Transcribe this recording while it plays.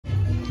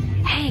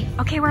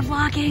Okay, we're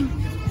vlogging.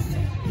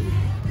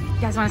 You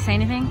guys want to say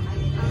anything?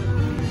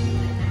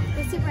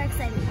 We're super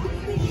excited.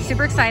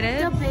 Super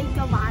excited. Go big,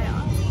 go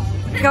wild.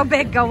 Go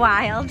big, go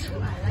wild.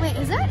 Wait,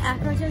 is that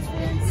Afrojack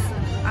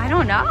fans? I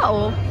don't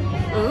know.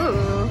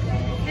 Ooh.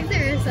 I think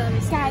there is some.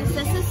 Guys,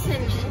 this is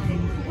Sydney.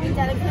 We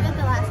dedicated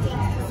the last game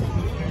to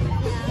Sydney.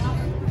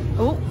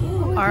 Oh,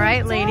 all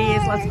right,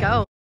 ladies, let's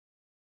go.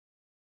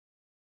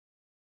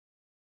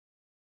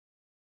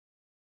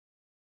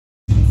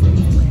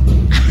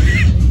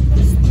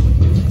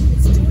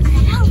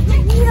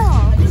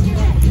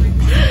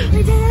 We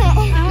did it! I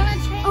want to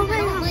try. Oh my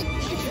god! Like,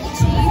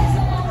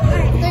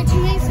 they're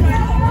teammates.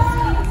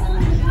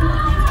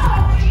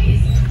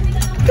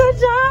 Good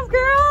job,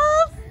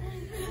 girls!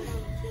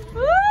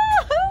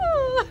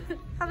 Woo-hoo!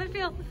 How'd it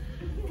feel?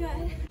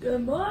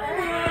 Good morning.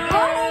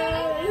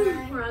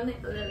 We're on the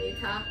lily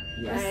top.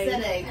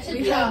 Yes.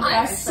 We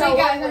have So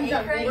guys, I'm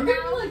jumping. We're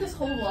gonna do like this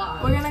whole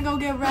vlog. We're gonna go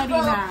get ready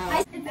now.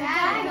 It's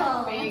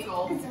bagel.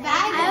 Bagel. It's bagel.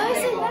 I always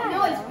say bagel. No,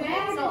 it's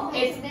bagel.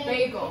 It's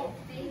bagel.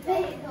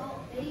 Bagel.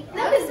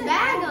 No, it's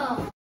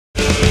bagel.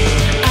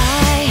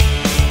 I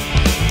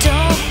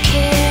don't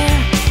care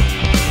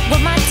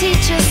what my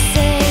teachers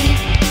say.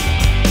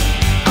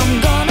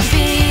 I'm gonna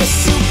be a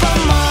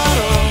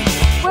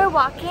supermodel. We're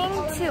walking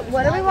to,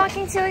 what are we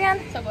walking to again?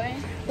 Subway.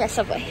 Yeah,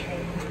 Subway.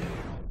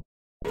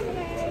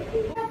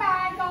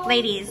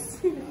 Ladies,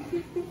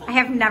 I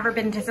have never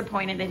been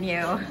disappointed in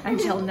you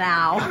until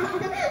now.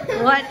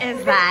 What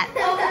is that?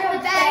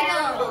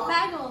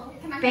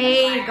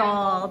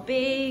 Bagel.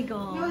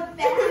 Bagel.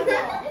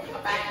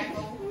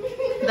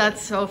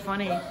 That's so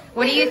funny.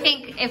 What do you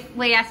think if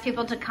we asked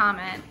people to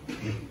comment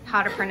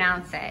how to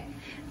pronounce it?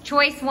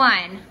 Choice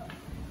 1.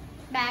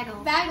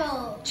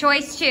 Bagel.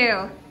 Choice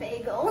 2.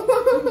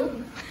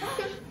 Bagel.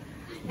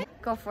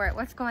 Go for it.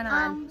 What's going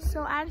on?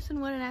 So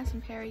Addison Wood and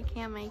Addison Perry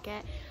can't make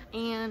it,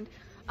 and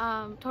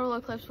Total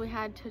Eclipse we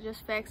had to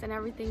just fix, and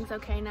everything's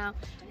okay now.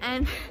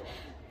 And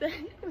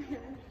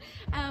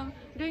we're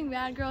doing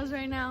Bad Girls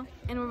right now,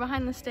 and we're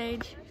behind the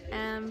stage.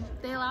 And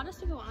they allowed us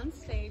to go on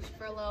stage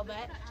for a little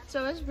bit,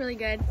 so it was really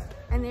good,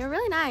 and they were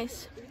really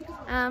nice.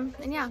 And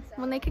yeah,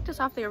 when they kicked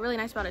us off, they were really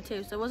nice about it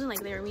too. So it wasn't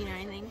like they were mean or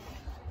anything.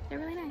 They're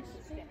really nice.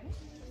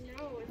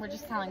 We're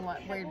just telling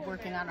what we're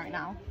working on right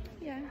now.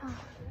 Yeah.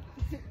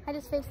 I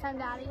just FaceTimed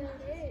Daddy.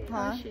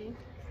 Huh? She?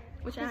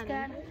 Which He's Addie?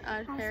 good.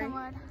 Perry. Addison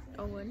Wood.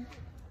 Oh, Wood.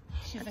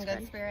 She's in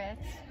good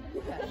spirits.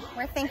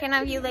 We're thinking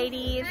of you,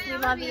 ladies. We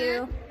love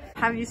you.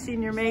 Have you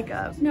seen your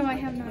makeup? No, I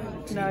have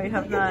not. No, you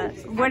have not.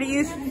 What do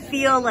you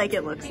feel like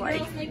it looks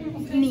like?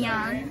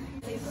 Neon.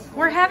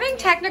 We're having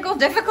technical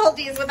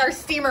difficulties with our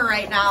steamer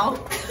right now.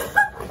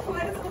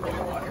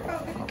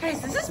 Guys,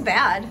 this is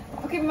bad.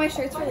 Okay, but my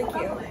shirt's really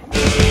cute.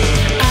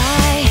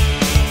 I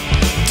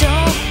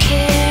don't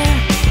care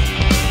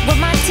what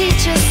my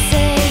teachers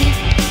say.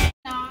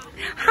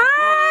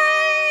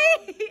 Hi!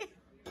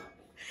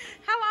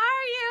 How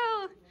are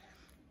you?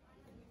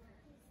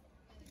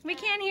 We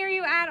can't hear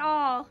you at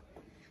all.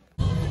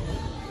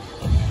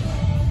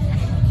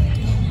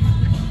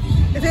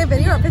 Is it a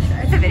video or a picture?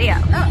 It's a video.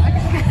 Oh,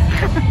 okay.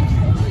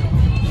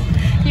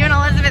 You and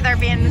Elizabeth are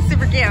being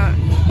super cute.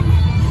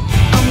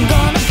 I'm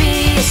gonna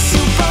be a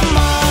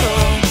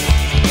supermodel,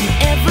 and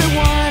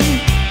everyone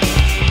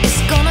is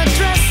gonna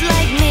dress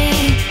like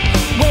me.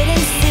 Wait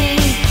and see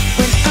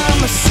when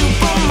I'm a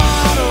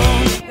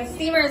supermodel. The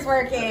steamer's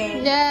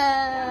working.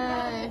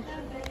 Yay!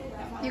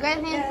 You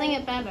guys need to sing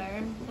it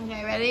better.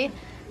 Okay, ready?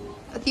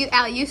 With you,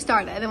 Allie, you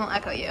start it. It won't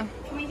echo you.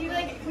 Can we do a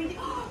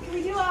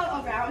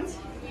round?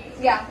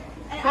 Yeah.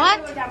 And What?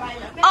 I go down by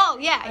enough. Oh,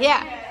 yeah,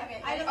 yeah.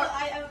 Okay.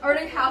 I Or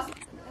in a house.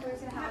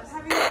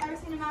 have you ever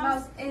seen a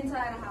mouse?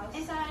 Inside a house.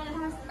 Inside a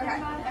house. Okay.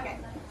 Okay.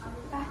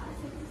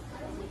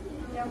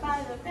 Down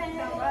by the bed.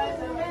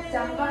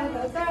 Down by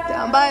the bed.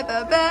 Down by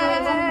the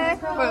bed,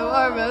 where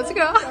warm rose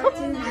grow.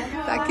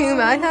 Back to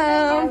my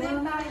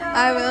home,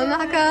 I will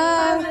not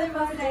go.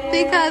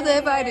 Because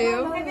if I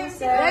do,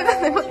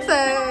 they will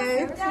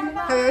say,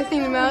 have you ever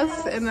seen a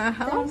mouse in a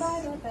house?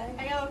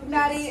 I go,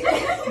 Maddie.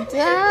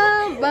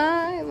 Down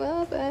by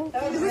the bed.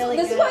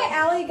 This is why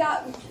Allie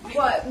got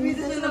what?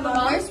 Musician of the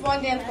month. There's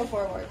one dance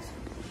before works.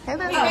 Hey,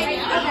 that's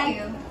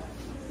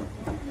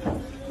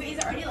He's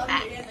already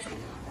left.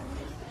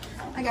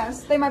 I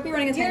guess they might be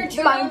running a tank.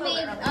 Down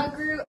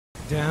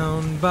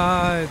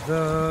by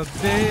the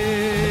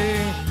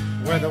bay,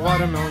 where the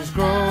watermelons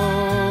grow,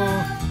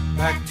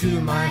 back to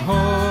my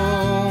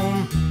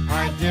home,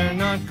 I dare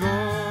not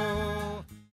go.